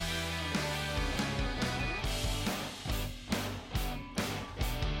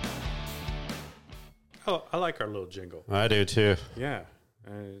Oh, I like our little jingle. I do too. Yeah,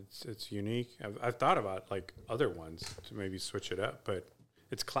 it's unique. I've thought about like other ones to maybe switch it up, but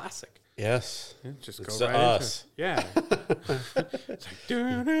it's classic. Yes. Yeah, just It's go right us. into it. Yeah. It's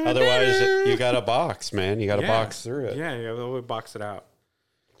like, Otherwise, you got to box, man. You got to box through it. Yeah, we'll box it out.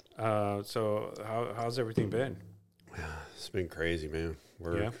 So how's everything been? It's been crazy, man.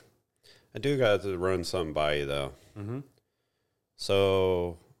 Yeah. I do got to run something by you, though. Mm-hmm.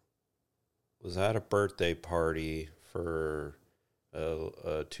 So, was at a birthday party for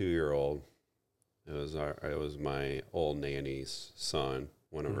a 2-year-old. It was my old nanny's son,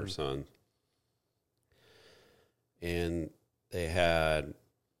 one of her sons. And they had,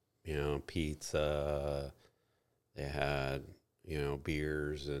 pizza. They had,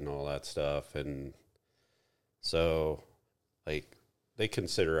 beers and all that stuff. And so, like, they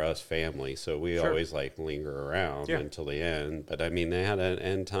consider us family. So we always, like, linger around until the end. But, I mean, they had an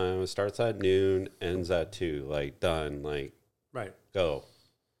end time. It starts at noon, ends at 2. Like, done. Like, go.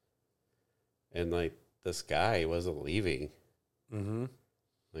 And, like, this guy wasn't leaving. Mm-hmm.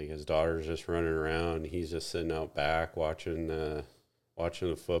 Like, his daughter's just running around. He's just sitting out back watching the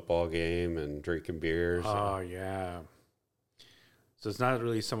football game and drinking beers. Oh, yeah. So it's not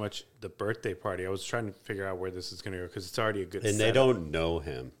really so much the birthday party. I was trying to figure out where this is going to go because it's already a good and setup. they don't know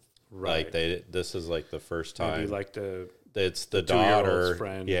him. Right. Like, this is, like, the first time. Maybe, like, it's the daughter's daughter.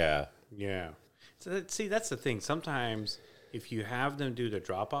 Friend. Yeah. Yeah. So, see, that's the thing. Sometimes if you have them do the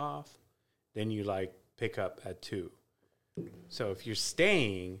drop-off, then you, like, pick up at 2. So if you're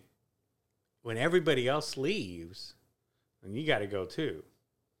staying when everybody else leaves, then you got to go too.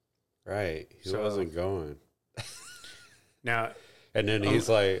 Right. He wasn't going. Now, and then he's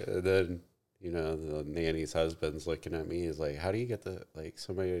like, the nanny's husband's looking at me. He's like, how do you get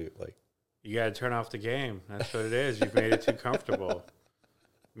somebody, like. You got to turn off the game. That's what it is. You've made it too comfortable.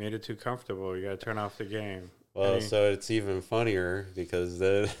 You got to turn off the game. Well, so it's even funnier because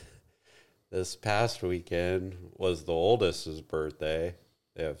this past weekend was the oldest's birthday.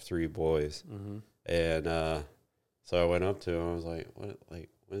 They have 3 boys. Mm-hmm. And so I went up to him. I was like, "What? Like,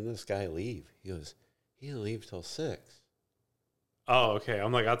 when did this guy leave?" He goes, "He didn't leave till 6." Oh, okay.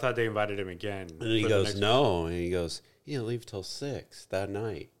 I'm like, I thought they invited him again. And he goes, "No." And he goes, "He didn't leave till 6 that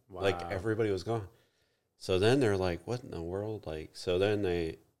night." Wow. Like, everybody was gone. So then they're like, "What in the world?" Like, so then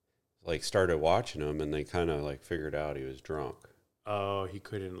they, like, started watching him, and they kind of, like, figured out he was drunk. Oh, he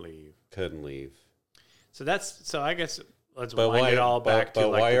couldn't leave. So I guess let's wind it all back to,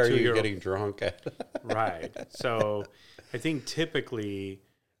 like, why the are 2-year-old. you getting drunk at? Right. So I think typically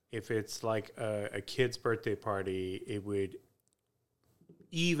if it's like a kid's birthday party, it would,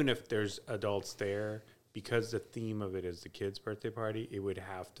 even if there's adults there, because the theme of it is the kid's birthday party, it would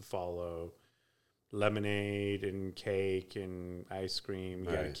have to follow lemonade and cake and ice cream.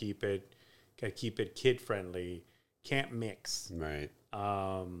 You got to keep it kid friendly. Can't mix. Right.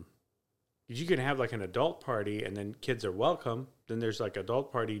 You can have like an adult party and then kids are welcome. Then there's like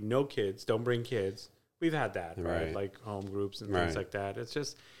adult party, no kids, don't bring kids. We've had that, right? Like home groups and things like that.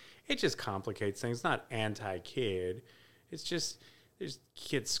 It just complicates things. It's not anti-kid. It's just there's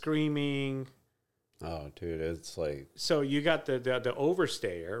kids screaming. Oh, dude, it's like, so you got the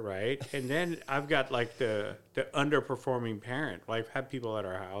overstayer, right? And then I've got like the underperforming parent. Like, I've had people at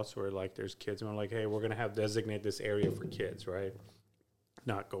our house where like there's kids and I'm like, hey, we're gonna have designate this area for kids, right?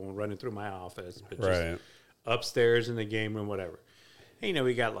 Not going running through my office, but just upstairs in the game room, whatever. And,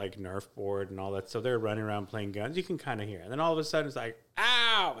 we got like Nerf board and all that, so they're running around playing guns. You can kind of hear, and then all of a sudden it's like,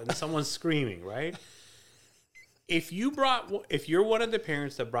 ow, and someone's screaming, right? If you're one of the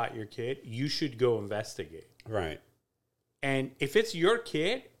parents that brought your kid, you should go investigate. right. And if it's your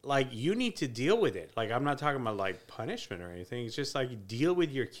kid, like, you need to deal with it. Like, I'm not talking about like punishment or anything. It's just like, deal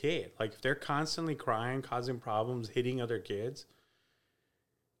with your kid. Like, if they're constantly crying, causing problems, hitting other kids,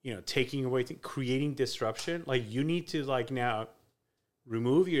 taking away, creating disruption, like, you need to like now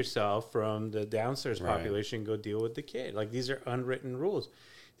remove yourself from the downstairs population and go deal with the kid. Like, these are unwritten rules.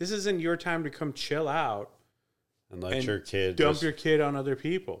 This isn't your time to come chill out and let your kid dump your kid on other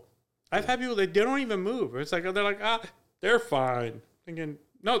people. I've had people that they don't even move. It's like, they're like, they're fine. Thinking,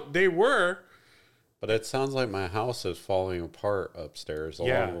 no, they were. But it sounds like my house is falling apart upstairs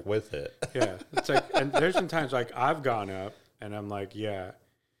along with it. Yeah. It's like, and there's some times like I've gone up and I'm like, yeah,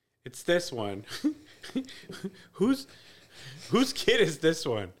 it's this one. Whose kid is this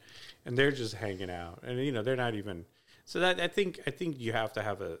one? And they're just hanging out. And, they're not even. So that I think you have to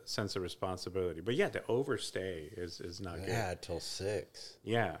have a sense of responsibility. But yeah, the overstay is not good. Yeah, till 6.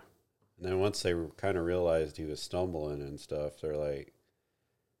 Yeah. And then once they kind of realized he was stumbling and stuff, they're like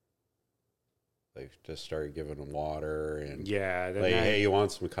like just started giving him water and Yeah. like, hey, you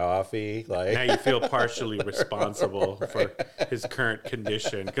want some coffee? Like now you feel partially responsible for his current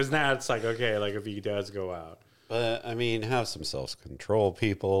condition, because now it's like, okay, like if he does go out. But I mean, have some self-control,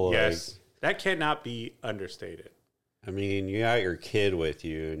 people. Yes, like, that cannot be understated. I mean, you got your kid with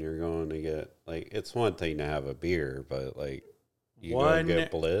you, and you're going to get like it's one thing to have a beer, but like you go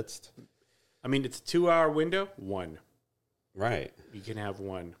get blitzed. I mean, it's a 2-hour window. One, right? You can have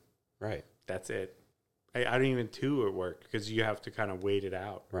one. Right. That's it. I don't even two at work because you have to kind of wait it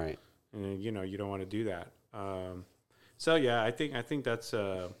out. Right. And you know you don't want to do that. So yeah, I think that's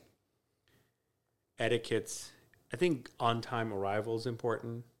etiquette's. I think on-time arrival is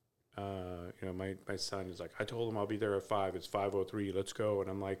important. You know, my son is like, I told him I'll be there at 5. It's 5:03. Let's go. And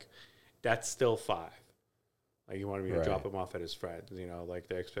I'm like, that's still 5. Like you wanted me to drop him off at his friends. You know, like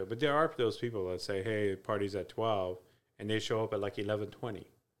they expect. But there are those people that say, hey, the party's at 12, and they show up at like 11:20.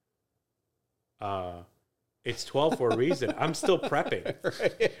 It's 12 for a reason. I'm still prepping.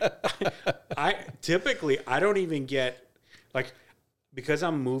 I typically don't even get like. Because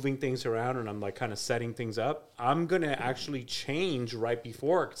I'm moving things around and I'm like kind of setting things up, I'm going to actually change right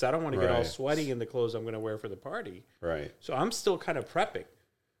before because I don't want to get all sweaty in the clothes I'm going to wear for the party. Right. So I'm still kind of prepping.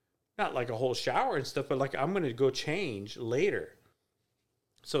 Not like a whole shower and stuff, but like I'm going to go change later.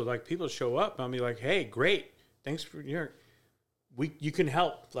 So like people show up and I'll be like, hey, great. Thanks for you can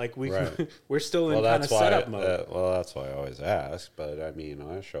help. Like we're still in kind of setup mode. Well, that's why I always ask. But I mean,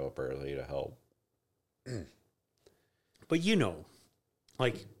 I show up early to help. But you know.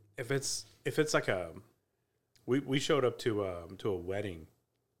 Like if it's like we showed up to a wedding.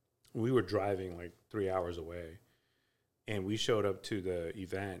 We were driving like 3 hours away, and we showed up to the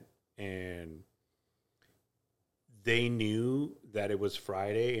event, and they knew that it was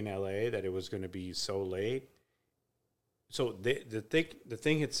Friday in LA, that it was going to be so late. So the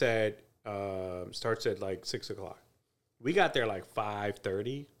thing had said starts at like 6:00. We got there like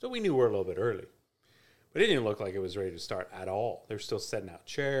 5:30, so we knew we're a little bit early. But it didn't look like it was ready to start at all. They're still setting out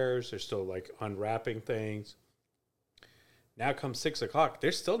chairs. They're still like unwrapping things. Now comes 6:00.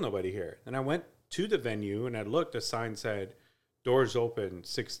 There's still nobody here. And I went to the venue and I looked. The sign said, "Doors open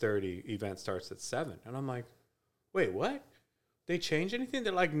 6:30. Event starts at 7." And I'm like, "Wait, what? They changed anything?"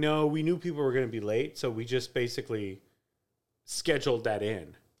 They're like, "No, we knew people were going to be late, so we just basically scheduled that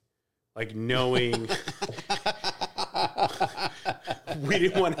in, like knowing." We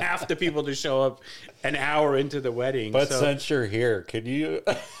didn't want half the people to show up an hour into the wedding. But since you're here, could you?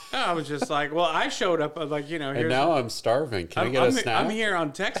 I was just like, well, I showed up like, you know. And now I'm starving. Can I get a snack? I'm here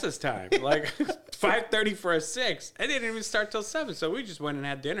on Texas time, like 5:30 for a 6. It didn't even start till 7, so we just went and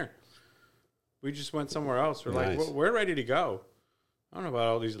had dinner. We just went somewhere else. We're like, we're ready to go. I don't know about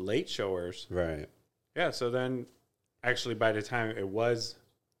all these late showers. Right. Yeah. So then, actually, by the time it was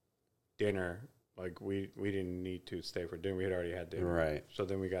dinner. Like we didn't need to stay for dinner. We had already had dinner. Right. So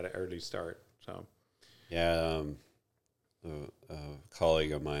then we got an early start. So. Yeah. A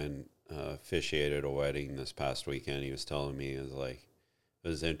colleague of mine officiated a wedding this past weekend. He was telling me it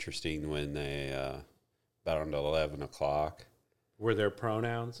was interesting when they about on 11:00. Were there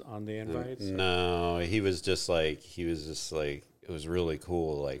pronouns on the invites? No, he was just like it was really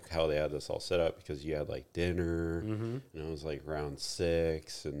cool, like how they had this all set up because you had like dinner and it was like around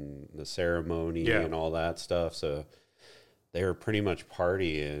 6 and the ceremony and all that stuff. So they were pretty much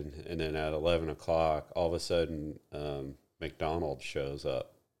partying, and then at 11:00, all of a sudden, McDonald's shows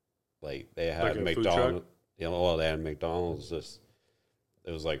up. Like they had like McDonald's, they had McDonald's just. It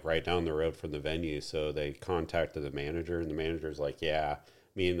was like right down the road from the venue, so they contacted the manager, and the manager's like, "Yeah,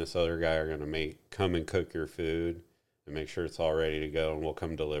 me and this other guy are gonna come and cook your food and make sure it's all ready to go, and we'll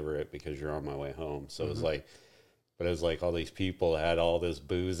come deliver it because you're on my way home." So it was like, but it was like all these people had all this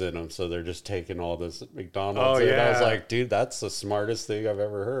booze in them, so they're just taking all this McDonald's. Oh, yeah. I was like, dude, that's the smartest thing I've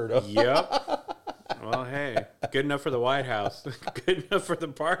ever heard of. Yep. Well, hey, good enough for the White House, good enough for the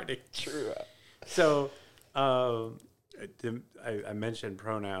party. True. So. I mentioned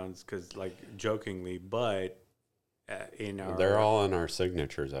pronouns because, like, jokingly, but they're all in our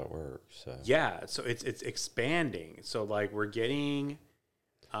signatures at work. So yeah, so it's expanding. So like we're getting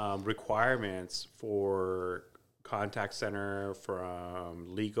requirements for contact center,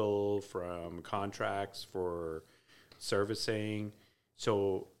 from legal, from contracts, for servicing.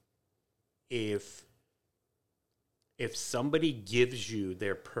 So if somebody gives you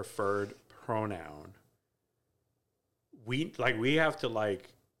their preferred pronoun, we have to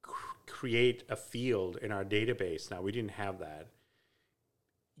create a field in our database. Now, we didn't have that.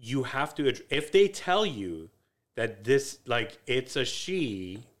 You have to, if they tell you that this, it's a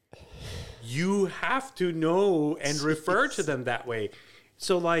she, you have to know and refer to them that way.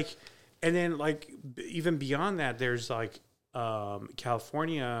 So And then like even beyond that, there's like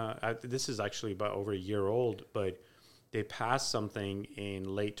California. This is actually about over a year old, but they passed something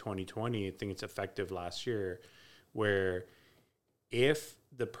in late 2020. I think it's effective last year, where if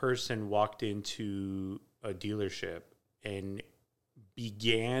the person walked into a dealership and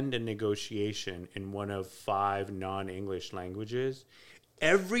began the negotiation in one of 5 non-English languages,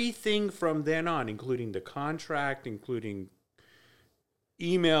 everything from then on, including the contract, including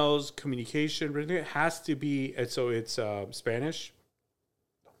emails, communication, it has to be. So it's Spanish,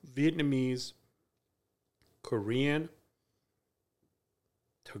 Vietnamese, Korean,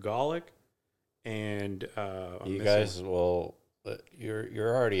 Tagalog, and you guys will.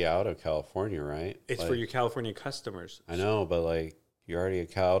 You're already out of California, right? It's like, for your California customers. I know, but like you're already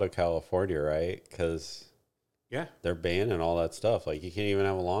out of California, right? Because they're banning all that stuff. Like you can't even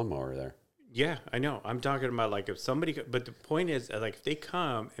have a lawnmower there. Yeah, I know. I'm talking about like if somebody, but the point is like if they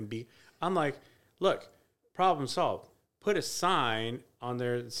come and I'm like, look, problem solved. Put a sign on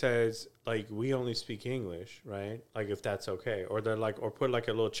there that says like we only speak English, right? Like if that's okay, or they're like, or put like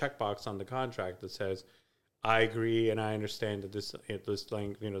a little checkbox on the contract that says, I agree and I understand that this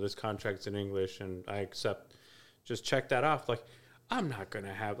this contract's in English and I accept. Just check that off. Like I'm not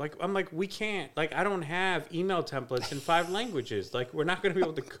gonna have we can't, like I don't have email templates in 5 languages. Like we're not gonna be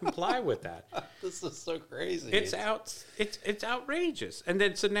able to comply with that. This is so crazy. It's outrageous. And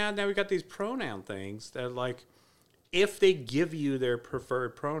then so now we got these pronoun things that like if they give you their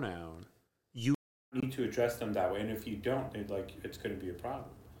preferred pronoun, you need to address them that way. And if you don't, it's gonna be a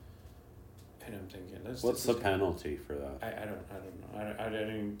problem. And I'm thinking, what's the penalty for that? I don't know.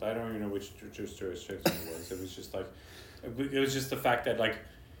 I don't even know which jurisdiction it was. It was just like. It was just the fact that like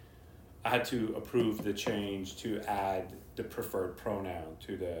I had to approve the change to add the preferred pronoun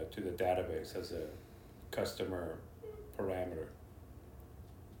to the database as a customer parameter.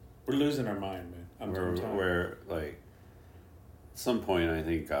 We're losing our mind, man. We're like at some point I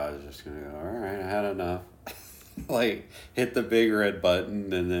think God's just gonna go, all right, I had enough. Like hit the big red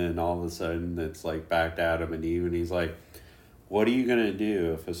button and then all of a sudden it's like back to Adam and Eve and he's like, what are you gonna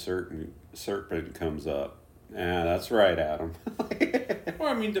do if a certain serpent comes up? Yeah, that's right, Adam. Well,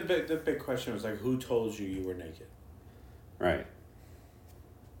 I mean, the big question was like, who told you were naked? Right.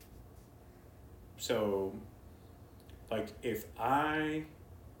 So, like, if I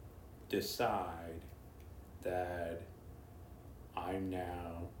decide that I'm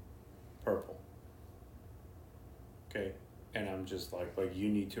now purple, okay, and I'm just like you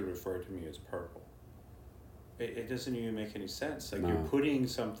need to refer to me as purple. It doesn't even make any sense. Like, you're putting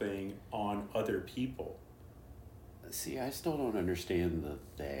something on other people. See, I still don't understand the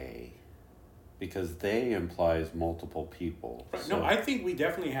they, because they implies multiple people. Right. So. No, I think we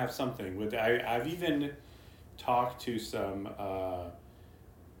definitely have something with. I've even talked to some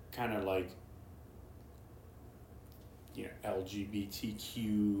kind of like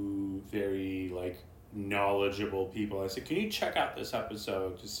LGBTQ very like knowledgeable people. I said, can you check out this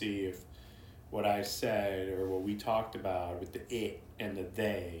episode to see if what I said or what we talked about with the it and the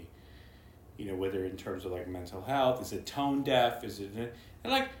they. Whether in terms of like mental health, is it tone deaf? Is it,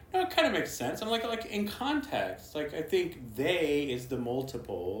 and like, no, it kind of makes sense. I'm like in context, like I think they is the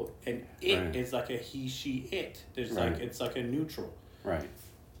multiple and it is like a he, she, it. There's like, it's like a neutral. Right.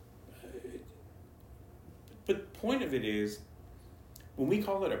 But the point of it is when we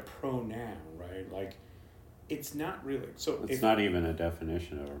call it a pronoun, right? Like it's not really, so it's not even a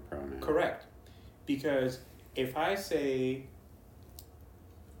definition of a pronoun. Correct. Because if I say,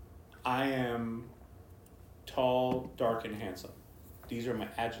 I am tall, dark, and handsome. These are my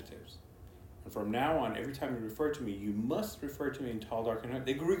adjectives. And from now on, every time you refer to me, you must refer to me in tall, dark, and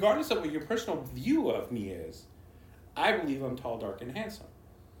handsome. Regardless of what your personal view of me is, I believe I'm tall, dark, and handsome.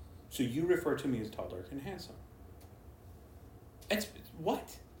 So you refer to me as tall, dark, and handsome. It's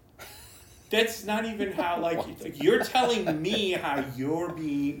what? That's not even how, like, you're telling me how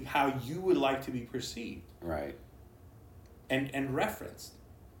you would like to be perceived. Right. And referenced.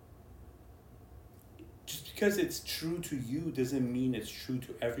 Just because it's true to you doesn't mean it's true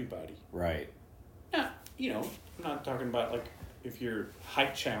to everybody. Right. Now, I'm not talking about like if you're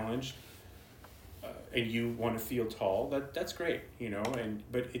height challenged and you want to feel tall, that's great,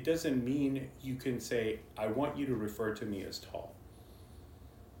 but it doesn't mean you can say, I want you to refer to me as tall.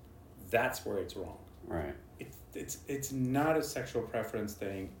 That's where it's wrong. Right. It's not a sexual preference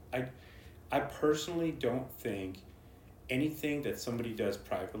thing. I personally don't think anything that somebody does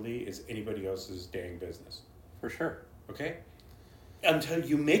privately is anybody else's dang business. For sure. Okay? Until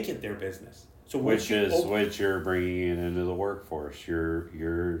you make it their business. So which you're bringing it into the workforce.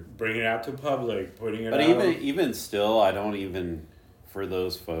 You're bringing it out to public, putting it out. But even still, I don't even, for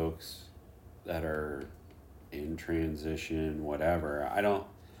those folks, that are in transition, whatever. I don't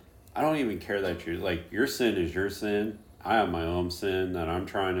even care that you're like, your sin is your sin. I have my own sin that I'm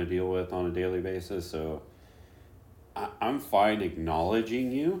trying to deal with on a daily basis. So I'm fine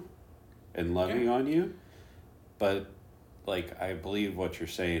acknowledging you and loving on you. But like, I believe what you're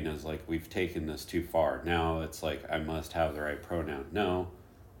saying is like, we've taken this too far. Now it's like, I must have the right pronoun. No,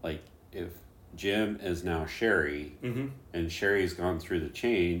 like if Jim is now Sherry and Sherry's gone through the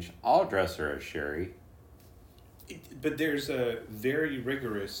change, I'll address her as Sherry. But there's a very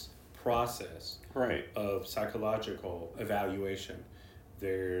rigorous process Right. of psychological evaluation.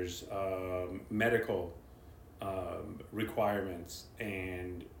 There's medical requirements,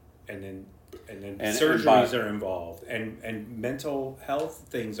 and then surgeries are involved, and mental health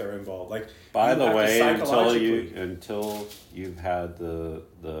things are involved. Like, by the way, until you've had the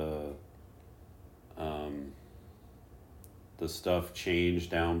stuff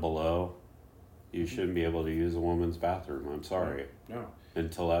changed down below, you shouldn't be able to use a woman's bathroom. I'm sorry. No.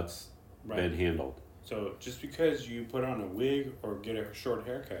 Until that's been handled. So just because you put on a wig or get a short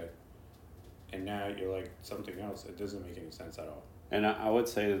haircut, and now you're like something else, it doesn't make any sense at all. And I would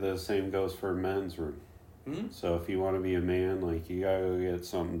say the same goes for men's room. So if you want to be a man, like, you gotta go get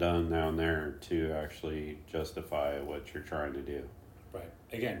something done down there to actually justify what you're trying to do. Right.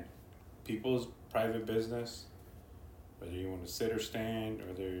 Again, people's private business, whether you want to sit or stand,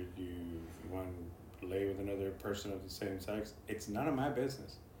 whether you want to lay with another person of the same sex, it's none of my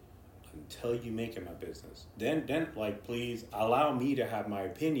business until you make it my business. Then like, please allow me to have my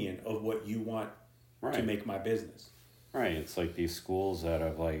opinion of what you want to make my business. Right. It's like these schools that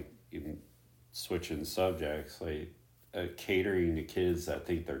have, like, even switching subjects, like catering to kids that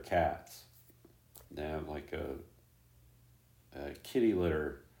think they're cats. They have like a kitty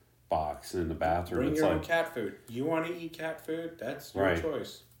litter box in the bathroom. Bring your own cat food. You want to eat cat food? That's your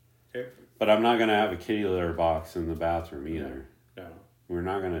choice. Okay. But I'm not going to have a kitty litter box in the bathroom either. No. We're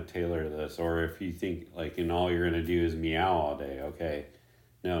not going to tailor this. Or if you think, like, and all you're going to do is meow all day, okay.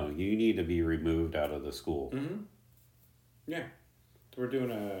 No, you need to be removed out of the school. Yeah. We're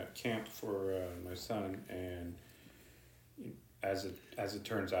doing a camp for my son, and as it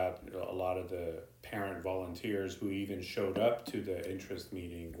turns out, a lot of the parent volunteers who even showed up to the interest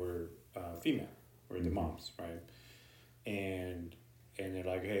meeting were female, were the moms, right? And they're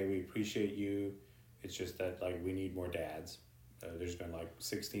like, hey, we appreciate you. It's just that, like, we need more dads. There's been like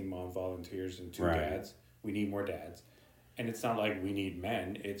 16 mom volunteers and 2 dads. We need more dads. And it's not like we need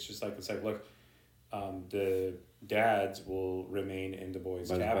men. It's just like, look, the dads will remain in the boys'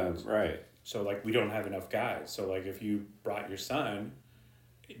 cabins. Right. So, like, we don't have enough guys. So, like, if you brought your son,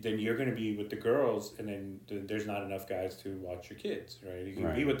 then you're going to be with the girls, and then there's not enough guys to watch your kids, right? You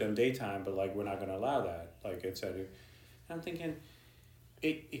can be with them daytime, but, like, we're not going to allow that. Like, it's I'm thinking,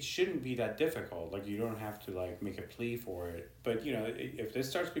 it shouldn't be that difficult. Like, you don't have to, like, make a plea for it. But, you know, if this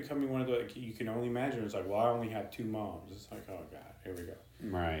starts becoming one of the, like, you can only imagine, it's like, well, I only have 2 moms. It's like, oh, God, here we go.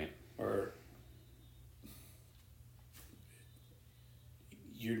 Right. Or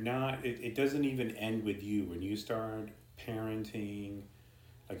you're not, it doesn't even end with you. When you start parenting,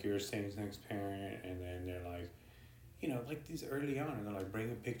 like, you're a same-sex parent, and then they're like, you know, like, these early on, and they're like,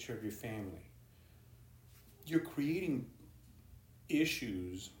 bring a picture of your family. You're creating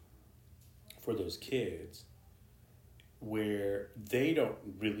issues for those kids where they don't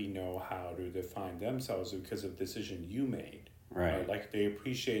really know how to define themselves because of the decision you made. Right? Like, they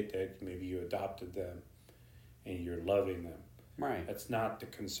appreciate that maybe you adopted them and you're loving them. Right. That's not the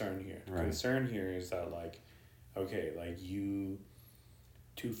concern here. The concern here is that, like, okay, like, you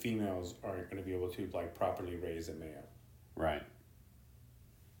 2 females aren't going to be able to, like, properly raise a male. Right.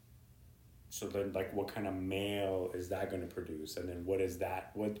 So then, like, what kind of male is that going to produce? And then what is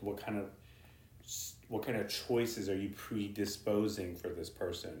that? What kind of choices are you predisposing for this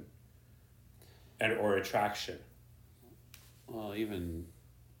person? Or attraction? Well,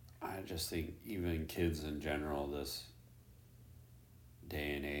 I just think even kids in general, this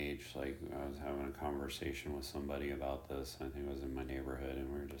day and age, like, I was having a conversation with somebody about this. I think it was in my neighborhood,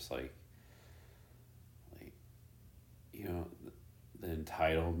 and we were just like, you know, the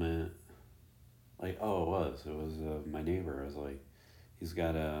entitlement. Like, it was my neighbor. It was like, he's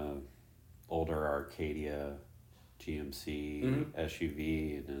got a older Arcadia GMC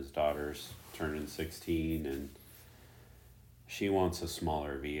SUV, and his daughter's turning 16, and she wants a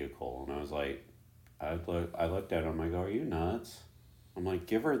smaller vehicle. And I was like, I looked at him, I go, are you nuts? I'm like,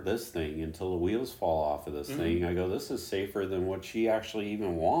 give her this thing until the wheels fall off of this thing. I go, this is safer than what she actually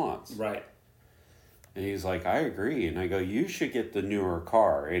even wants. Right. And he's like, I agree. And I go, you should get the newer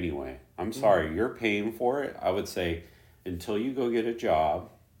car anyway. I'm sorry, you're paying for it. I would say, until you go get a job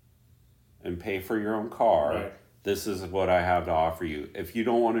and pay for your own car. Right. This is what I have to offer you. If you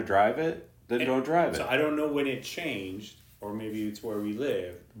don't want to drive it, then don't drive it. So I don't know when it changed, or maybe it's where we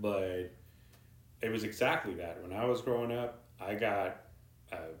live, but it was exactly that. When I was growing up, I got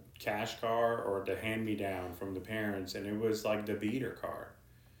a cash car or the hand-me-down from the parents, and it was like the beater car.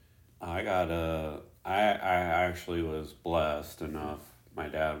 I actually was blessed enough. My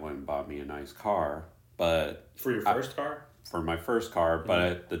dad went and bought me a nice car, but... For your first car? For my first car,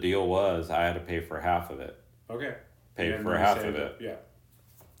 but the deal was I had to pay for half of it. Okay. Pay for half of it. Up. Yeah.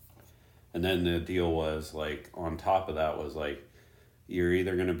 And then the deal was, like, on top of that was, like, you're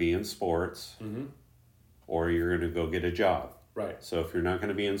either going to be in sports or you're going to go get a job. Right. So if you're not going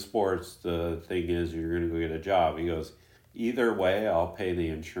to be in sports, the thing is you're going to go get a job. He goes, either way, I'll pay the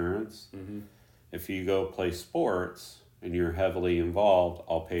insurance. If you go play sports and you're heavily involved,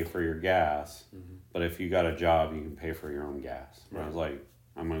 I'll pay for your gas. But if you got a job, you can pay for your own gas. Right. I was like,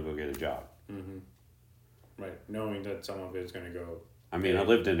 I'm going to go get a job. Right. Knowing that some of it's going to go... I mean, I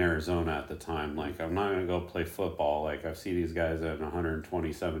lived in Arizona at the time. Like, I'm not going to go play football. Like, I see these guys at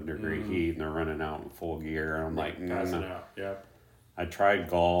 127-degree heat, and they're running out in full gear. And I'm like, passing out. Yeah. I tried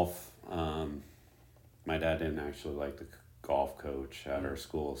golf. My dad didn't actually like the golf coach at our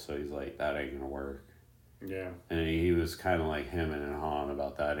school, so he's like, that ain't going to work. Yeah. And he was kind of like hemming and hawing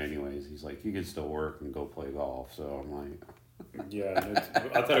about that anyways. He's like, you can still work and go play golf. So I'm like... Yeah,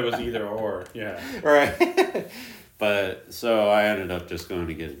 I thought it was either or. Yeah. Right. But so I ended up just going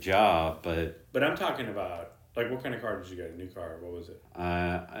to get a job. But I'm talking about, like, what kind of car did you get? A new car? What was it?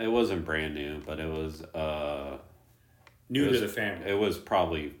 It wasn't brand new, but it was new to the family. It was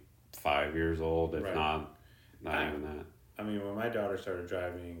probably 5 years old, if not even that. I mean, when my daughter started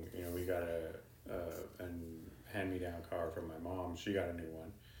driving, you know, we got a hand-me-down car from my mom. She got a new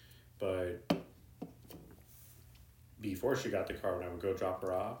one, but before she got the car, when I would go drop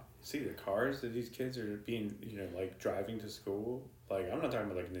her off, see the cars that these kids are being, you know, like driving to school. Like, I'm not talking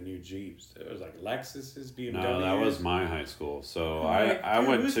about like the new Jeeps. It was like Lexuses, BMWs. No, that was my high school. So I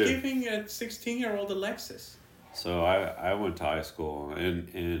went who's to... Who's giving a 16-year-old a Lexus? So I went to high school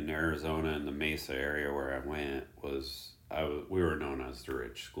in Arizona, in the Mesa area where I went we were known as the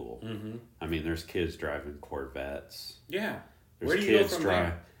rich school. I mean, there's kids driving Corvettes. Yeah. There's Where do you go from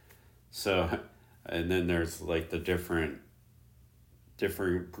there? So, and then there's like the different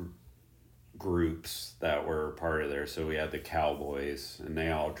groups that were part of there. So we had the cowboys, and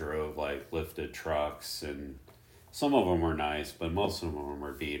they all drove like lifted trucks, and some of them were nice, but most of them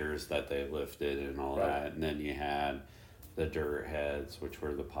were beaters that they lifted and all that. And then you had the dirt heads, which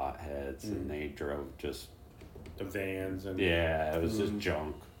were the pot heads, and they drove just the vans and it was just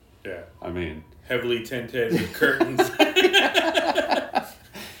junk. Yeah, I mean, heavily tinted with curtains.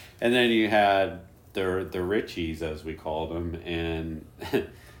 And then you had the Richies, as we called them, and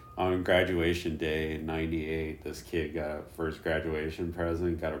on graduation day in '98, this kid got first graduation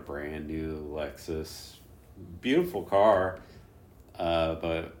present, got a brand new Lexus, beautiful car,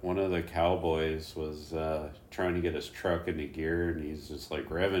 but one of the cowboys was trying to get his truck into gear, and he's just like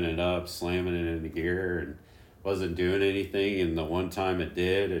revving it up, slamming it into gear, and wasn't doing anything. And the one time it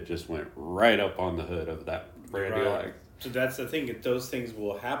did, it just went right up on the hood of that brand new Lexus. So that's the thing. Those things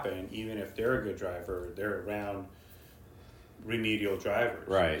will happen even if they're a good driver. They're around remedial drivers,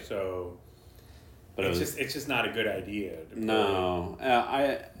 right? So, but it's just not a good idea. No,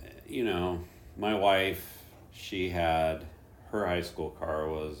 my wife, she had her high school car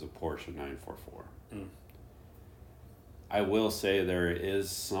was a Porsche 944. I will say there is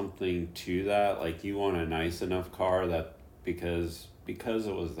something to that. Like, you want a nice enough car that because it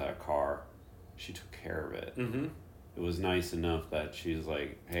was that car, she took care of it. It was nice enough that she's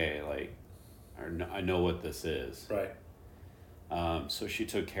like, hey, like, I know what this is. Right. So she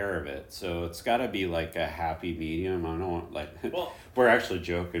took care of it. So it's got to be like a happy medium. I don't want, like, well, we're actually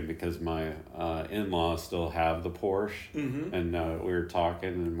joking because my in-laws still have the Porsche, and we were talking,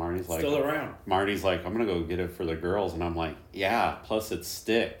 and Marty's like, still around. Marty's like, I'm gonna go get it for the girls, and I'm like, yeah. Plus it's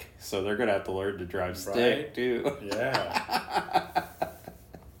stick, so they're gonna have to learn to drive stick too. Yeah.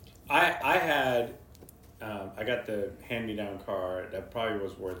 I had. I got the hand-me-down car that probably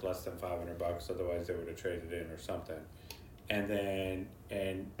was worth less than $500. Otherwise, they would have traded in or something. And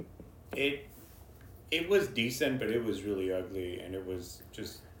it was decent, but it was really ugly, and it was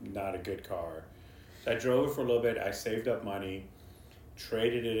just not a good car. So I drove it for a little bit. I saved up money,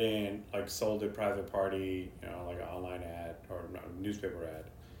 traded it in, like sold it private party, like an online ad or a newspaper ad,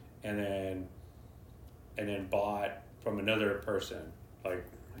 and then bought from another person, like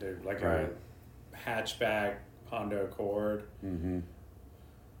a hatchback Honda Accord.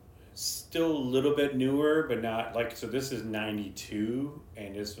 still a little bit newer, but not like, so this is 92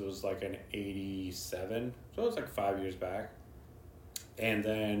 and this was like an 87. So it was like 5 years back. And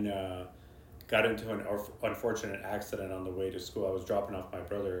then got into an unfortunate accident on the way to school. I was dropping off my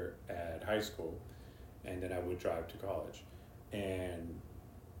brother at high school, and then I would drive to college. And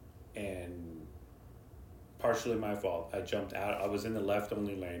partially my fault. I jumped out. I was in the left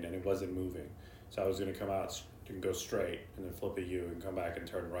only lane and it wasn't moving. So I was going to come out and go straight and then flip a U and come back and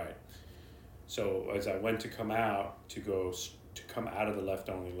turn right. So as I went to come out to come out of the left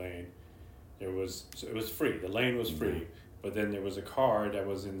only lane, it was free. The lane was free, but then there was a car that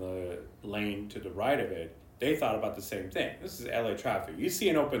was in the lane to the right of it. They thought about the same thing. This is LA traffic. You see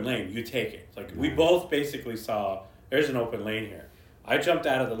an open lane, you take it. Like we both basically saw there's an open lane here. I jumped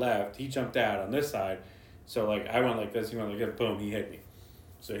out of the left. He jumped out on this side. So like I went like this. He went like this. Boom. He hit me.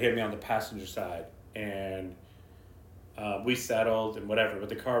 So he hit me on the passenger side, and we settled and whatever. But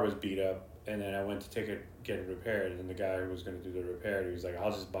the car was beat up, and then I went to get it repaired. And the guy who was going to do the repair, he was like,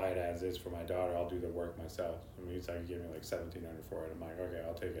 "I'll just buy it as is for my daughter. I'll do the work myself." I mean, he's like, "Give me like $1,700 for it." I'm like, "Okay,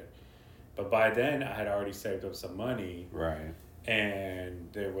 I'll take it." But by then, I had already saved up some money. Right. And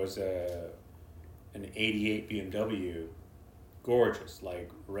there was an '88 BMW. Gorgeous, like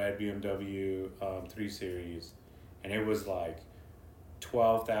red BMW 3 Series, and it was like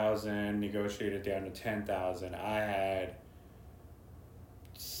 12,000 negotiated down to 10,000. I had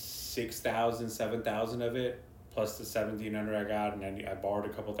 6,000, 7,000 of it, plus the 1,700 I got, and I borrowed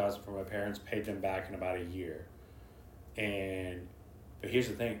a couple thousand from my parents, paid them back in about a year. But here's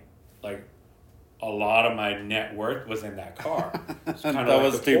the thing, like a lot of my net worth was in that car. It's kind of that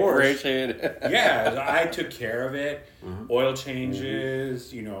like was depreciated. Yeah, I took care of it. Oil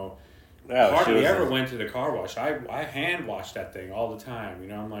changes, hardly ever went to the car wash. I hand washed that thing all the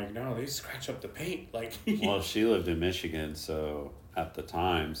time. I'm like, no, they scratch up the paint. Like, well, she lived in Michigan, so at the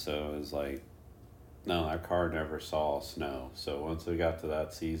time, so it was like, no, that car never saw snow. So once we got to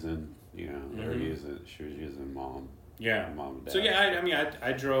that season, they were she was using mom. Yeah. Mom and dad. So yeah,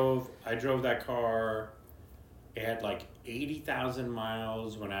 I drove that car. It had like 80,000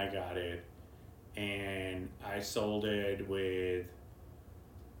 miles when I got it, and I sold it with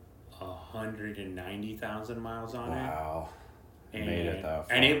 190,000 miles on it. Wow. And, made it that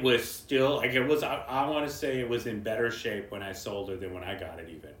far. And it was still like it was. I want to say it was in better shape when I sold it than when I got it.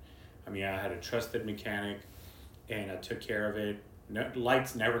 Even, I mean, I had a trusted mechanic, and I took care of it. No,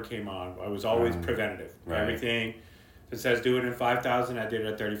 lights never came on. I was always preventative. Right. Everything. If it says do it in 5,000, I did it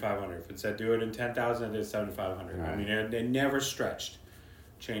at 3,500. If it said do it in 10,000, I did 7,500. Right. I mean, they never stretched.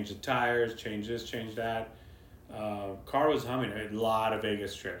 Change the tires, change this, change that. Car was humming. A lot of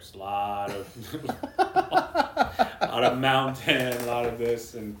Vegas trips, a lot of mountain, a lot of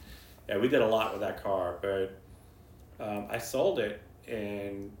this, and yeah, we did a lot with that car. But I sold it,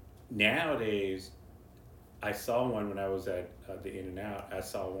 and nowadays, I saw one when I was at the In-N-Out. I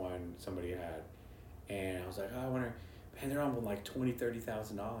saw one somebody had, and I was like, oh, I wonder. Man, they're on like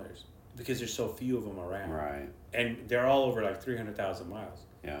 $20,000-$30,000 because there's so few of them around. Right. And they're all over like 300,000 miles.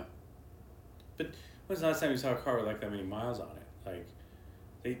 Yeah. But when's the last time you saw a car with like that many miles on it?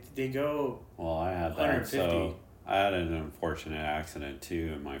 Like, they go. Well, I had 150. that. So I had an unfortunate accident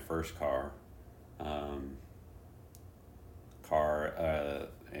too in my first car.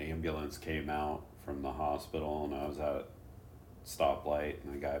 Ambulance came out from the hospital, and I was at a stoplight,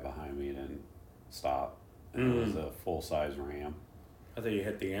 and the guy behind me didn't stop. And it was a full-size Ram. I thought you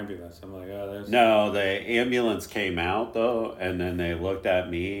hit the ambulance. I'm like, oh, that's... No, the ambulance came out, though, and then they looked at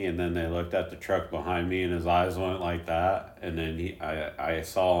me, and then they looked at the truck behind me, and his eyes went like that. And then I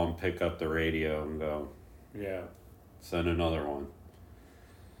saw him pick up the radio and go, yeah, send another one.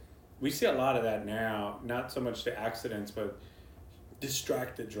 We see a lot of that now. Not so much the accidents, but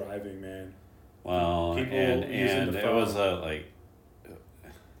distracted driving, man. Well, People and using the it phone. was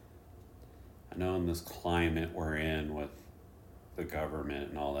I know in this climate we're in with the government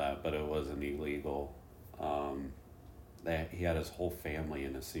and all that, but it wasn't illegal. He had his whole family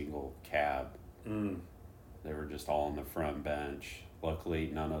in a single cab. They were just all on the front bench. Luckily,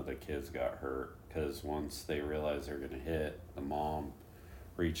 none of the kids got hurt, because once they realized they were going to hit, the mom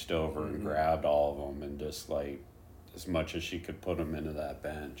reached over and grabbed all of them, and just like as much as she could put them into that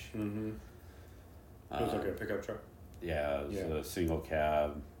bench. It was like a pickup truck. Yeah, it was a single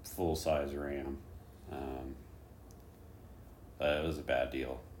cab, full-size Ram. But it was a bad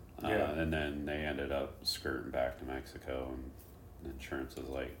deal. And then they ended up skirting back to Mexico, and the insurance was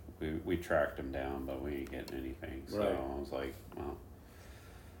like, we tracked them down, but we ain't getting anything. So I was like, well.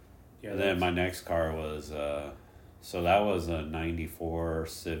 Yeah. And then my next car was, so that was a 94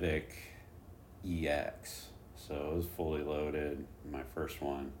 Civic EX. So it was fully loaded, my first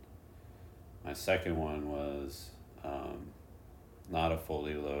one. My second one was not a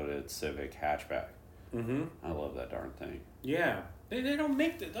fully loaded Civic hatchback. Mm-hmm. I love that darn thing. Yeah. They don't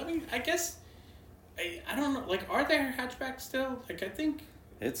make the... I mean, I guess... I don't know. Like, are there hatchbacks still? Like, I think...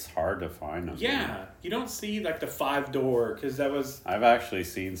 It's hard to find them. Yeah. Man. You don't see, like, the 5-door, because that was... I've actually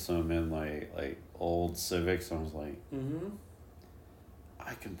seen some in, like old Civics. I was like,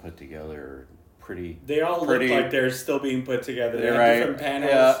 I can put together pretty... They all look like they're still being put together. They have right. different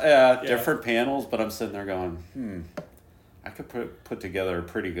panels. Yeah, different panels, but I'm sitting there going, I could put together a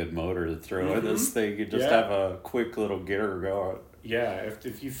pretty good motor to throw in this thing. You just have a quick little getter going. Yeah,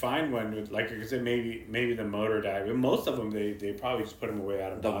 if you find one with, like I said, maybe the motor died. But most of them they probably just put them away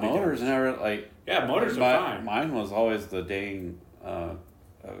out of the motors damage. Never like. Yeah, motors are fine. Mine was always the dang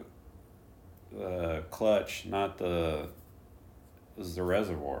clutch, not the. It was the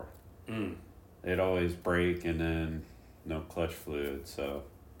reservoir. They'd always break and then no clutch fluid. So,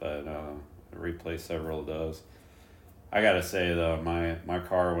 but I replaced several of those. I gotta say though, my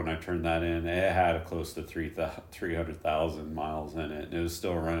car, when I turned that in, it had close to 300,000 miles in it, and it was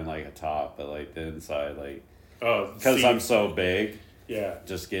still running like a top, but like the inside, like, because I'm so big,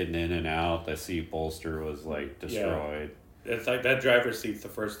 just getting in and out, the seat bolster was like destroyed. It's like that driver's seat's the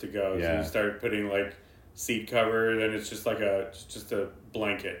first to go. So you start putting like seat cover, then it's just like a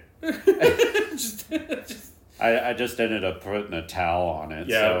blanket. I just ended up putting a towel on it,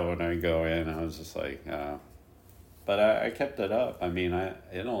 so when I go in, I was just like, but I kept it up. I mean,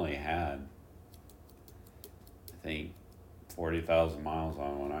 it only had, I think, 40,000 miles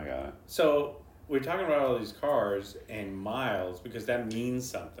on when I got it. So we're talking about all these cars and miles because that means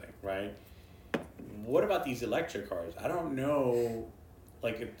something, right? What about these electric cars? I don't know.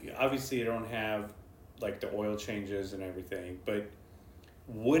 Like, obviously, you don't have like the oil changes and everything, but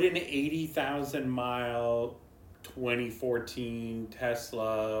would an 80,000 mile 2014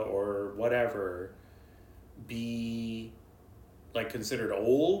 Tesla or whatever be like considered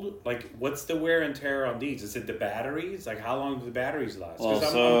old? Like, what's the wear and tear on these? Is it the batteries? Like, how long do the batteries last? Because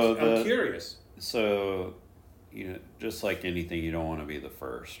I'm curious. So, just like anything, you don't want to be the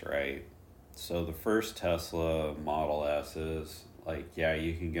first, right? So the first Tesla Model S's, like, yeah,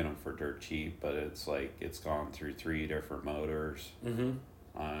 you can get them for dirt cheap, but it's like it's gone through 3 different motors.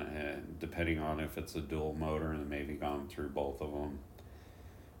 And depending on if it's a dual motor, and maybe gone through both of them.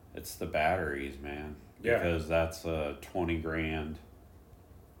 It's the batteries, man. Because that's $20,000.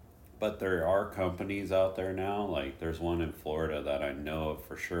 But there are companies out there now, like there's one in Florida that I know of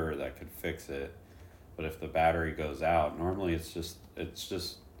for sure that could fix it. But if the battery goes out, normally it's just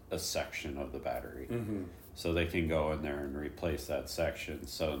a section of the battery. So they can go in there and replace that section.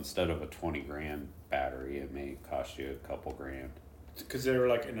 So instead of a $20,000 battery, it may cost you a couple grand. Because they're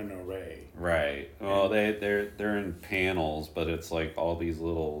like in an array. Right. Well, they're in panels, but it's like all these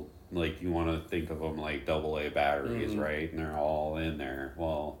little, like, you want to think of them like AA batteries, right? And they're all in there.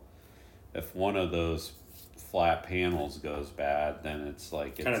 Well, if one of those flat panels goes bad, then it's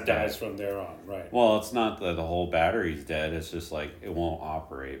like it's kind of dies from there on, right? Well, it's not that the whole battery's dead. It's just like it won't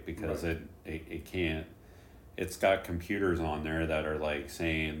operate because it can't. It's got computers on there that are like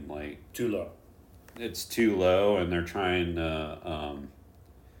saying like too low. It's too low, and they're trying to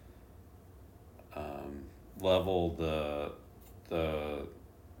level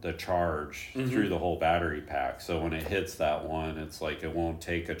the charge through the whole battery pack. So when it hits that one, it's like it won't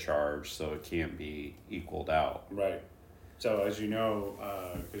take a charge, so it can't be equaled out. Right. So as you know,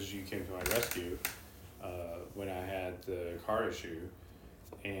 because you came to my rescue when I had the car issue,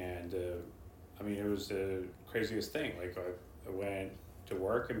 and I mean, it was the craziest thing. Like I went to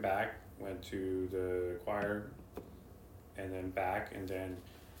work and back, went to the choir, and then back, and then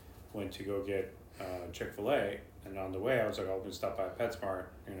went to go get Chick-fil-A. And on the way, I was like, I'm going to stop by PetSmart,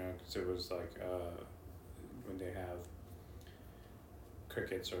 because it was like when they have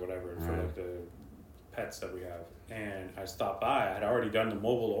crickets or whatever for like the pets that we have. And I stopped by. I had already done the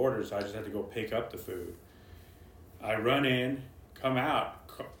mobile order, so I just had to go pick up the food. I run in, come out,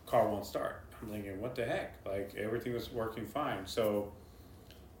 car won't start. I'm thinking, what the heck? Like, everything was working fine. So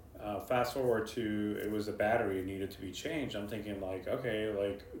fast forward to, it was a battery needed to be changed. I'm thinking like, okay,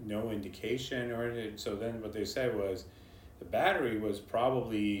 like no indication or anything. So then what they said was the battery was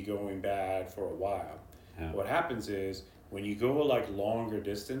probably going bad for a while. Yeah. What happens is when you go like longer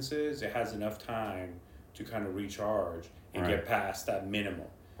distances, it has enough time to kind of recharge and get past that minimum.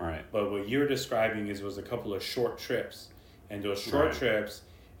 Right. But what you're describing was a couple of short trips. And those short trips,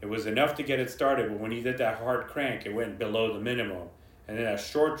 it was enough to get it started, but when you did that hard crank, it went below the minimum. And then that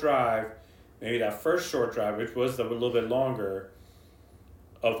short drive, maybe that first short drive, which was a little bit longer,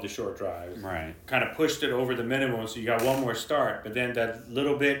 of the short drives. Right. Kind of pushed it over the minimum, so you got one more start. But then that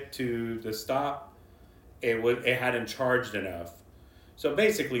little bit to the stop, it hadn't charged enough. So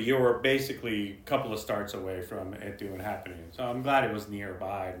basically, you were a couple of starts away from it happening. So I'm glad it was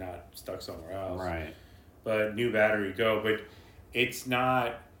nearby, not stuck somewhere else. Right. But new battery, go. But it's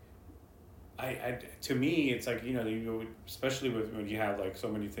not. To me, it's like, especially when you have like so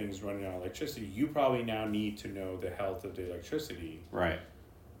many things running on electricity, you probably now need to know the health of the electricity. Right.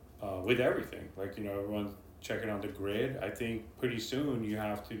 With everything, like, everyone's checking on the grid. I think pretty soon you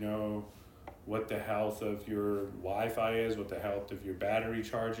have to know what the health of your Wi-Fi is, what the health of your battery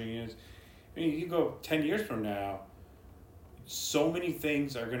charging is. I mean, you go 10 years from now, so many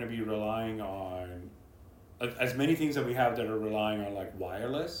things are going to be relying on, as many things that we have that are relying on like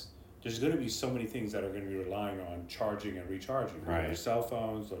wireless. There's going to be so many things that are going to be relying on charging and recharging. Right. Your cell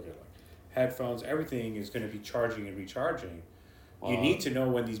phones, look at like headphones, everything is going to be charging and recharging. Well, you need to know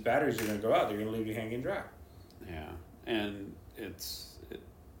when these batteries are going to go out. They're going to leave you hanging dry. Yeah, and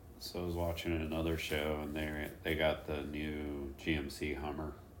so I was watching another show, and they got the new GMC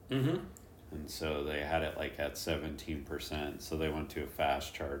Hummer. Mm-hmm. And so they had it like at 17%. So they went to a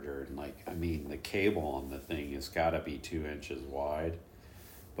fast charger, and like, I mean, the cable on the thing has got to be 2 inches wide.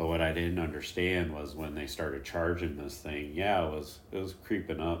 But what I didn't understand was when they started charging this thing, yeah, it was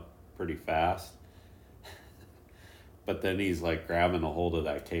creeping up pretty fast. But then he's like grabbing a hold of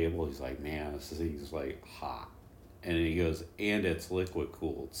that cable. He's like, man, this thing's like hot. And he goes, and it's liquid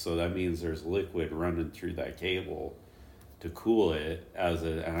cooled. So that means there's liquid running through that cable to cool it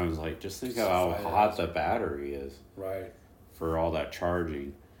and I was like, just think of how hot the battery is. Right. For all that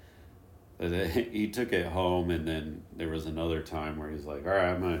charging. And then he took it home, and then there was another time where he's like, all right,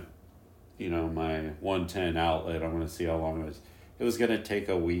 I'm going to, my 110 outlet, I'm going to see how long it was. It was going to take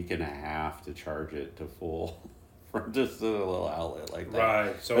a week and a half to charge it to full from just a little outlet like that.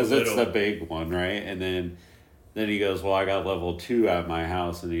 Right. So because it's the big one, right? And then he goes, well, I got level 2 at my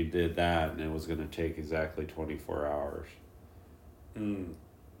house, and he did that, and it was going to take exactly 24 hours. Mm.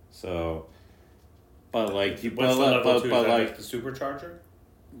 So, but like What's the level 2? Is that like the supercharger?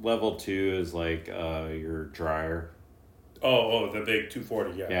 Level 2 is like your dryer. Oh, the big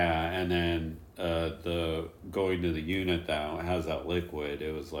 240, yeah. Yeah, and then the going to the unit that has that liquid,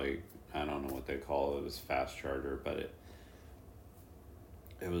 it was like, I don't know what they call it. It was fast charger, but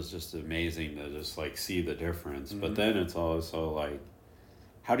it was just amazing to just like see the difference. Mm-hmm. But then it's also like,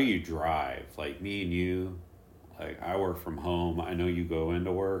 how do you drive? Like me and you, like I work from home. I know you go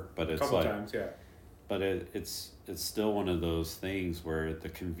into work, but it's couple times, yeah. But it's still one of those things where the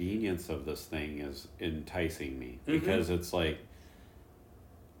convenience of this thing is enticing me, because it's like,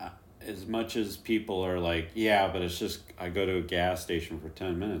 as much as people are like, yeah, but it's just, I go to a gas station for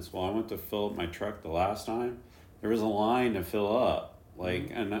 10 minutes. Well, I went to fill up my truck the last time. There was a line to fill up.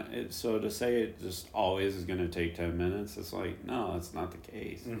 Like, and so to say it just always is going to take 10 minutes, it's like, no, that's not the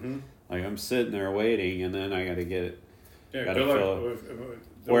case. Mm-hmm. Like, I'm sitting there waiting, and then I got to get it. Yeah, gotta fill.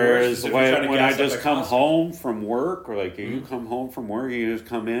 Whereas when I just come home from work, or like you come home from work, you just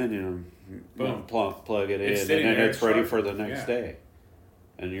come in and plug it in, and then it's ready for the next day,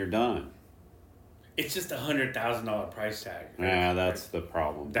 and you're done. It's just $100,000 price tag. Right? Yeah, that's the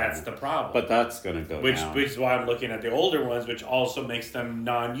problem. That's the problem. But that's going to go down. Which is why I'm looking at the older ones, which also makes them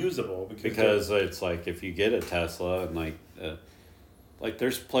non-usable. Because it's like, if you get a Tesla, and like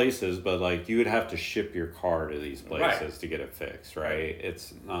there's places, but like you would have to ship your car to these places to get it fixed, right?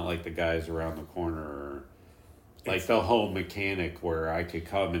 It's not like the guys around the corner, or like the home mechanic where I could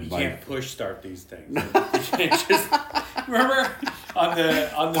come and you can't push start these things. You can't just remember on the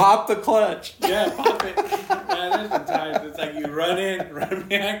pop the clutch. Yeah, pop it. Man, there's been times it's like you run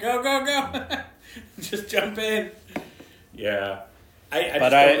behind, go, just jump in. Yeah,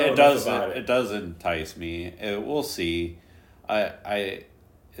 it does entice me. We'll see. I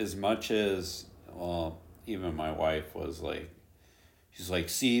as much as, well, even my wife was like, she's like,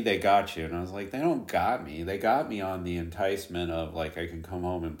 see, they got you. And I was like, they don't got me. They got me on the enticement of like, I can come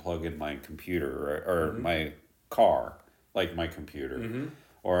home and plug in my computer or my car, like my computer.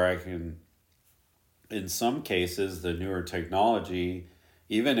 Or I can, in some cases, the newer technology,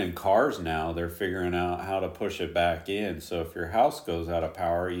 even in cars now, they're figuring out how to push it back in. So if your house goes out of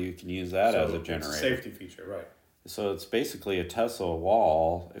power, you can use that as a generator. It's a safety feature, right. So it's basically a Tesla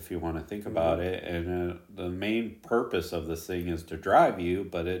wall, if you want to think about it. And the main purpose of this thing is to drive you,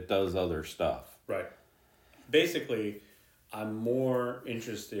 but it does other stuff. Right. Basically, I'm more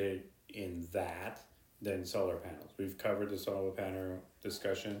interested in that than solar panels. We've covered the solar panel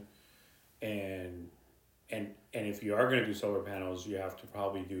discussion. And if you are going to do solar panels, you have to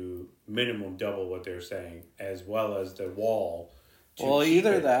probably do minimum double what they're saying, as well as the wall Well,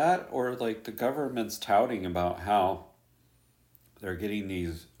 either that or like the government's touting about how they're getting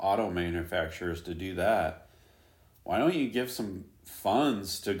these auto manufacturers to do that. Why don't you give some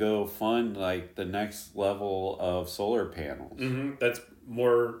funds to go fund like the next level of solar panels? Mm-hmm. That's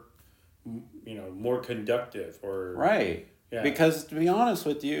more, more conductive or right. Yeah. Because to be honest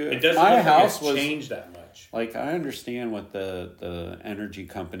with you, it doesn't my house was changed that much. Like I understand what the energy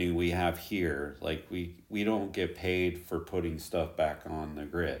company we have here, like we don't get paid for putting stuff back on the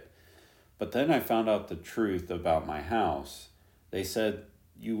grid. But then I found out the truth about my house. They said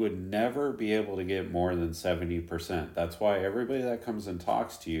you would never be able to get more than 70%. That's why everybody that comes and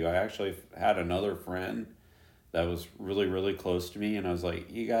talks to you, I actually had another friend that was really, really close to me, and I was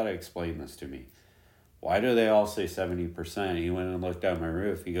like, you got to explain this to me. Why do they all say 70%? He went and looked at my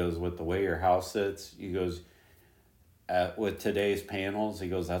roof. He goes, with the way your house sits, he goes, with today's panels, he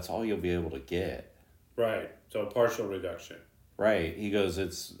goes, that's all you'll be able to get. Right. So partial reduction. Right. He goes,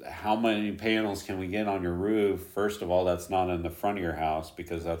 it's how many panels can we get on your roof? First of all, that's not in the front of your house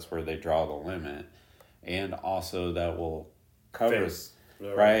because that's where they draw the limit. And also that will cover.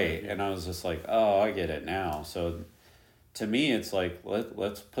 Right. Yeah. And I was just like, oh, I get it now. So to me, it's like,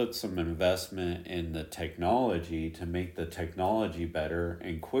 let's put some investment in the technology to make the technology better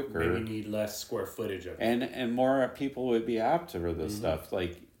and quicker. Maybe need less square footage of it. And more people would be apt for this stuff.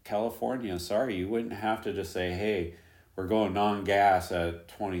 Like California, sorry, you wouldn't have to just say, hey, we're going non-gas at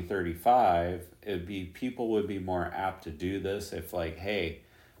 2035. People would be more apt to do this if like, hey,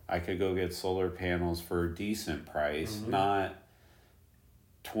 I could go get solar panels for a decent price, not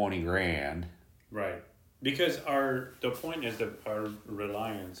 20 grand. Right. Because the point is that our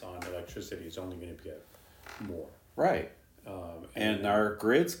reliance on electricity is only going to get more. Right. And our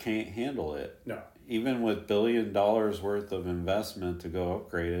grids can't handle it. No. Even with $1 billion worth of investment to go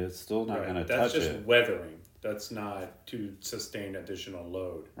upgrade it, it's still not going to touch it. That's just weathering. That's not to sustain additional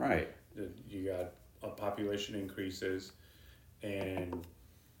load. Right. You got a population increases, and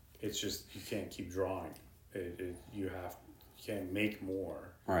it's just you can't keep drawing. You can't make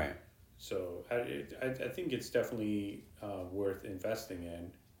more. Right. So I think it's definitely worth investing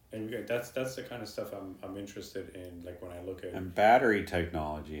in, and that's the kind of stuff I'm interested in. Like when I look at and battery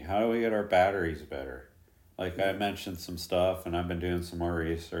technology, how do we get our batteries better? Like I mentioned some stuff, and I've been doing some more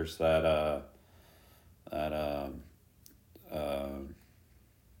research that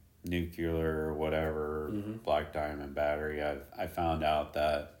nuclear or whatever black diamond battery. I found out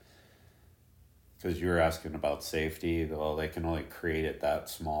that. Because you were asking about safety, well, they can only create it that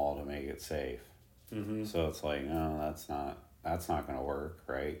small to make it safe. Mm-hmm. So it's like, no, that's not going to work,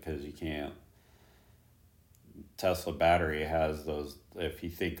 right? Because you can't. Tesla battery has those. If you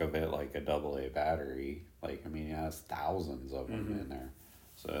think of it like a AA battery, like it has thousands of them in there.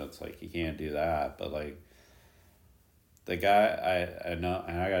 So it's like you can't do that. But like the guy, I know,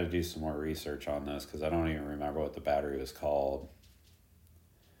 and I got to do some more research on this because I don't even remember what the battery was called.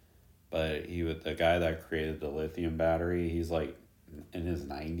 But the guy that created the lithium battery, he's like in his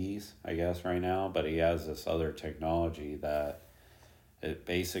 90s, I guess, right now. But he has this other technology that it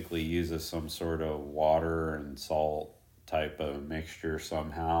basically uses some sort of water and salt type of mixture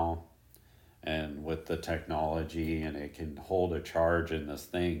somehow. And with the technology, and it can hold a charge in this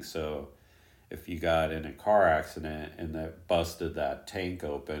thing. So if you got in a car accident and that busted that tank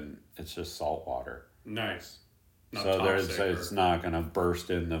open, it's just salt water. Nice. So it's not going to burst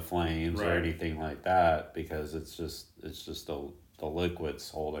into flames or anything like that because it's just the liquid's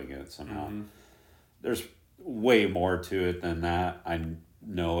holding it somehow. Mm-hmm. There's way more to it than that. I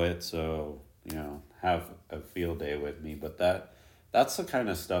know it, so have a field day with me. But that's the kind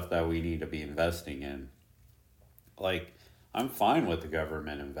of stuff that we need to be investing in. Like I'm fine with the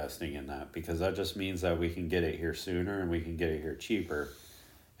government investing in that because that just means that we can get it here sooner and we can get it here cheaper.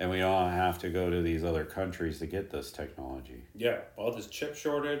 And we don't have to go to these other countries to get this technology. Yeah, all this chip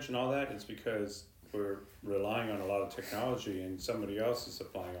shortage and all that is because we're relying on a lot of technology and somebody else is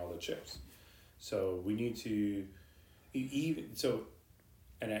supplying all the chips. So we need to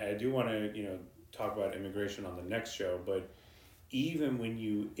and I do want to, talk about immigration on the next show, but even when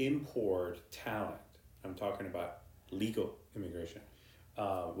you import talent, I'm talking about legal immigration,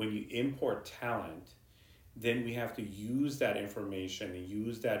 when you import talent, then we have to use that information and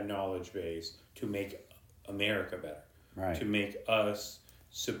use that knowledge base to make America better, right? To make us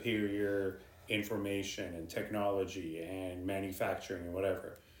superior information and technology and manufacturing and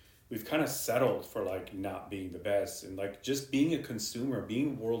whatever. We've kind of settled for like not being the best, and like just being a consumer,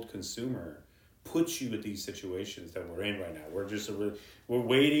 being a world consumer puts you at these situations that we're in right now. We're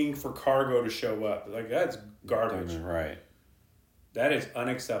waiting for cargo to show up. Like that's garbage. Right. That is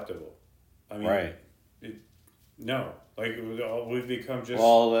unacceptable. I mean, right. No, like we've become just.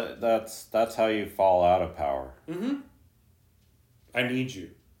 Well, that's how you fall out of power. Mm-hmm. I need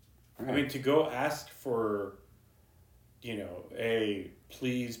you. Right. I mean, to go ask for,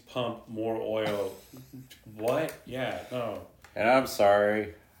 please pump more oil. What? Yeah, no. And I'm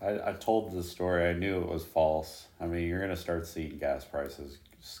sorry. I told the story. I knew it was false. I mean, you're going to start seeing gas prices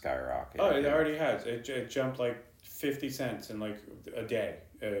skyrocket. Oh, it already has. It jumped like 50 cents in like a day.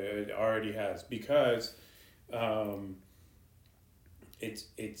 It already has because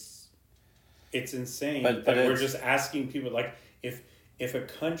it's insane. But we're just asking people like if a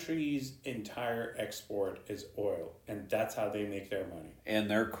country's entire export is oil and that's how they make their money. And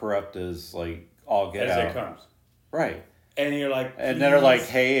they're corrupt as like all get out. As it comes. Right. And you're like, and they're like,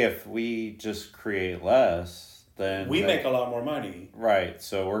 hey, if we just create less, then we make a lot more money. Right.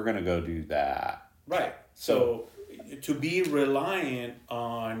 So we're going to go do that. Right. So to be reliant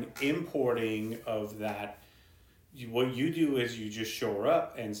on importing of that, what you do is you just shore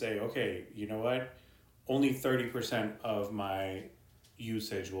up and say, okay, you know what? Only 30% of my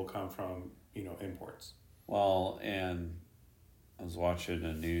usage will come from, imports. Well, and I was watching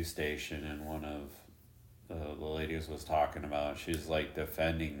a news station and one of the ladies was talking about, she's like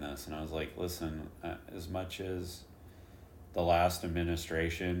defending this, and I was like, listen, as much as the last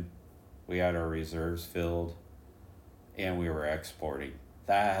administration, we had our reserves filled and we were exporting.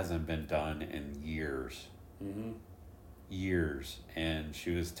 That hasn't been done in years. Mm-hmm. Years. And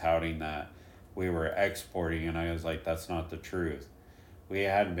she was touting that we were exporting, and I was like, that's not the truth. We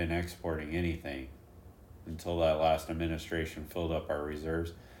hadn't been exporting anything until that last administration filled up our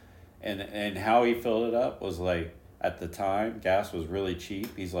reserves. And how he filled it up was like, at the time, gas was really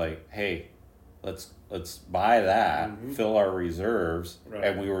cheap. He's like, hey, let's buy that, fill our reserves, right.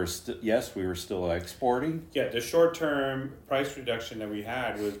 And we were still exporting. Yeah, the short-term price reduction that we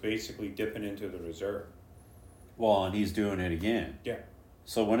had was basically dipping into the reserve. Well, and he's doing it again. Yeah.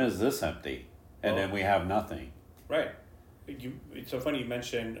 So when is this empty? And then we have nothing. Right. It's so funny you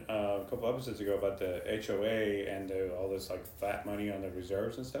mentioned a couple episodes ago about the HOA and all this like fat money on the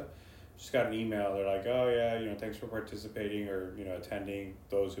reserves and stuff. Just got an email. They're like, oh yeah, thanks for participating or attending,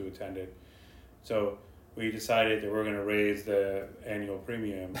 those who attended. So we decided that we're going to raise the annual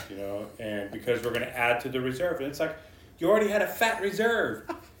premium, and because we're going to add to the reserve. And it's like, you already had a fat reserve.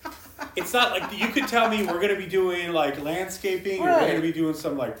 It's not like you could tell me we're going to be doing like landscaping, right. Or we're going to be doing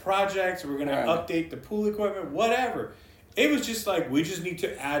some like projects, or we're going to update the pool equipment, whatever. It was just like, we just need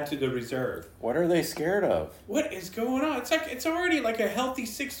to add to the reserve. What are they scared of? What is going on? It's like, it's already like a healthy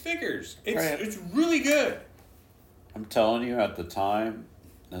 6 figures. It's right. really good. I'm telling you, at the time,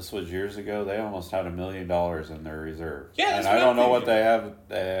 this was years ago, they almost had $1 million in their reserve. Yeah, and I don't know what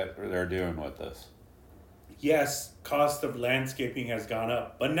they're doing with this. Yes, cost of landscaping has gone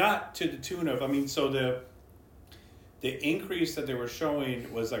up, but not to the tune of, so the increase that they were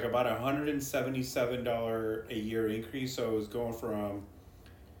showing was like about $177 a year increase. So it was going from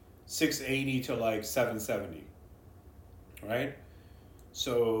 $680 to like $770, right?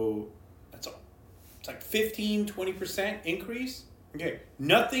 So it's like 15-20% increase. Okay,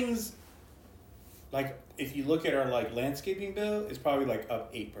 nothing's like, if you look at our like landscaping bill, it's probably like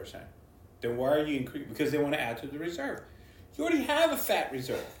up 8%. Then why are you increasing? Because they want to add to the reserve. You already have a fat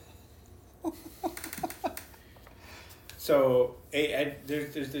reserve. So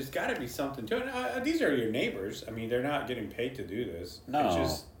there's got to be something to it. These are your neighbors. They're not getting paid to do this. No. It's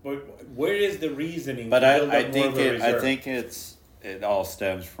just, where is the reasoning? But I think it all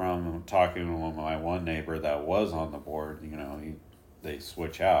stems from talking to my one neighbor that was on the board. They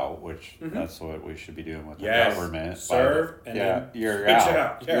switch out, which that's what we should be doing with the government. Serve and then you're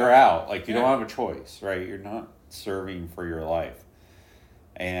out. Yeah. You're out. Like you don't have a choice, right? You're not serving for your life.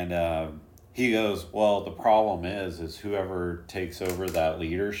 And he goes, well, the problem is whoever takes over that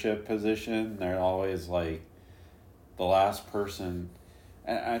leadership position, they're always like the last person.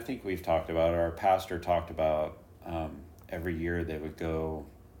 And I think we've talked about it. Our pastor talked about every year they would go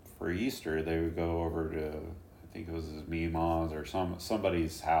for Easter. They would go over to, I think it was his Mima's or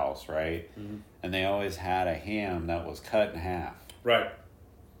somebody's house, right? Mm-hmm. And they always had a ham that was cut in half. Right.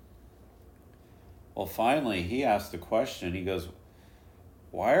 Well, finally, he asked the question. He goes,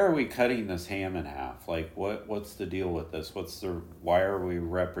 why are we cutting this ham in half? Like, what's the deal with this? Why are we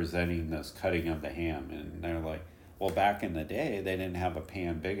representing this cutting of the ham? And they're like, well, back in the day, they didn't have a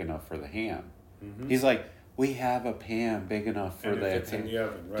pan big enough for the ham. Mm-hmm. He's like, we have a pan big enough for it's in the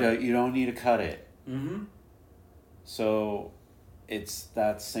oven, right? You don't need to cut it. Mm-hmm. So it's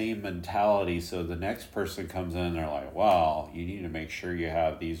that same mentality. So the next person comes in, they're like, wow, you need to make sure you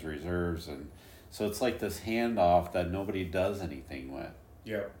have these reserves. And so it's like this handoff that nobody does anything with.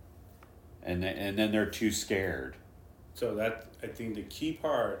 Yeah. and then they're too scared. So that, I think the key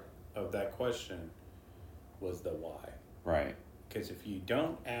part of that question was the why. Right. Because if you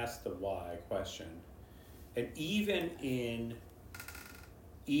don't ask the why question, and even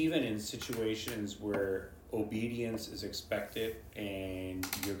in situations where obedience is expected and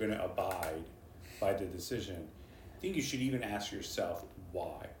you're going to abide by the decision, I think you should even ask yourself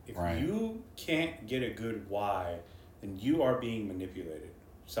why. If you can't get a good why, then you are being manipulated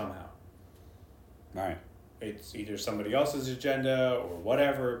somehow. Right. It's either somebody else's agenda or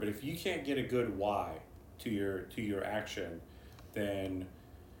whatever, but if you can't get a good why to your action, then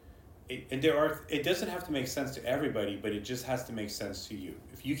it doesn't have to make sense to everybody, but it just has to make sense to you.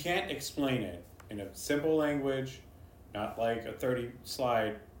 If you can't explain it in a simple language, not like a 30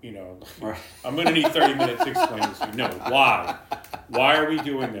 slide, right. I'm going to need 30 minutes to explain this to you. No, why? Why are we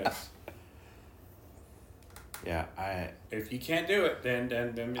doing this? Yeah, if you can't do it,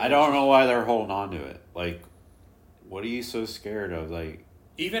 then I don't know why they're holding on to it. Like, what are you so scared of? Like,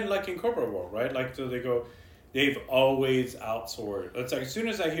 even like in corporate world, right? Like, so they go, they've always outsourced. It's like, as soon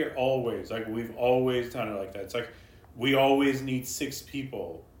as I hear always, like, we've always done it like that. It's like, we always need 6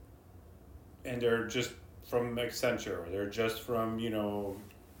 people, and they're just from Accenture, or they're just from,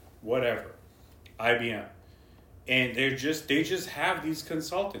 whatever, IBM. And they just have these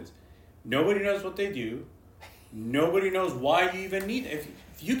consultants. Nobody knows what they do. Nobody knows why you even need them. If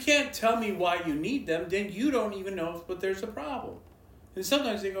you can't tell me why you need them, then you don't even know if there's a problem. And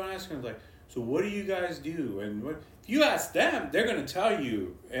sometimes they go and ask them, like, so what do you guys do? And if you ask them, they're going to tell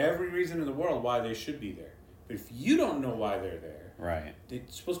you every reason in the world why they should be there. But if you don't know why they're there, right,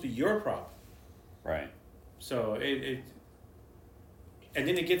 it's supposed to be your problem. Right. So and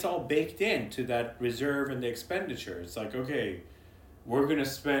then it gets all baked into that reserve and the expenditure. It's like, okay, we're going to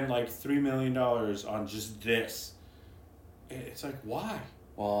spend like $3 million on just this. It's like, why?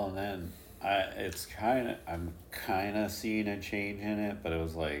 Well, and then I'm kind of seeing a change in it, but it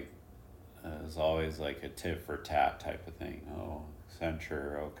was always like a tit for tat type of thing. Oh,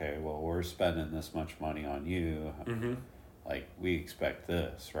 Accenture, okay, well, we're spending this much money on you. Mm-hmm. Like, we expect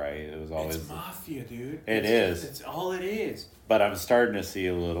this, right? It was always... It's mafia, dude. It's all it is. But I'm starting to see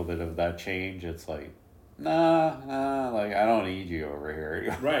a little bit of that change. It's like, nah, like, I don't need you over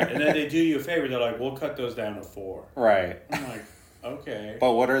here. Right, and then they do you a favor. They're like, we'll cut those down to 4. Right. I'm like, okay.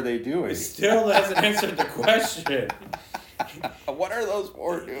 But what are they doing? It still hasn't answered the question. What are those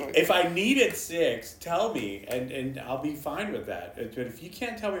 4 doing? If I needed 6, tell me, and I'll be fine with that. But if you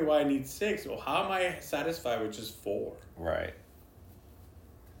can't tell me why I need 6, well, how am I satisfied with just 4? Right.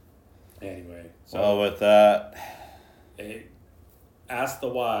 Anyway. So, well, with that... ask the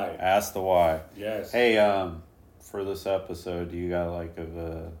why. Ask the why. Yes. Hey, for this episode, do you got like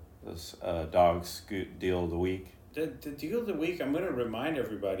this dog scoot deal of the week? The deal of the week, I'm going to remind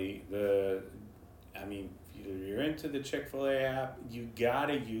everybody, if you're into the Chick-fil-A app, you got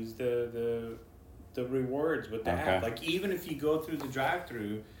to use the rewards with the app. Like, even if you go through the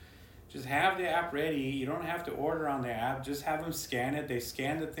drive-thru, just have the app ready. You don't have to order on the app. Just have them scan it. They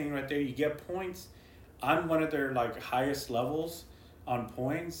scan the thing right there. You get points. I'm one of their like highest levels on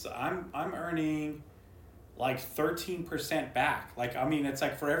points. I'm earning like 13% back. Like, it's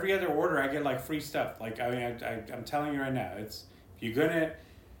like for every other order I get like free stuff. Like, I'm telling you right now, it's if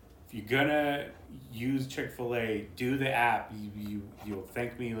you're gonna use Chick-fil-A, do the app. You'll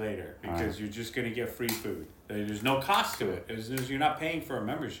thank me later because you're just gonna get free food. There's no cost to it. You're not paying for a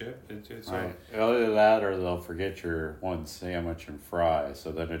membership. It's right. Either that or they'll forget your one sandwich and fries,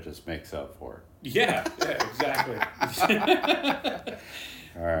 so then it just makes up for it. Yeah, exactly.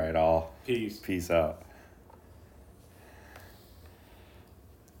 All right, all. Peace. Peace out.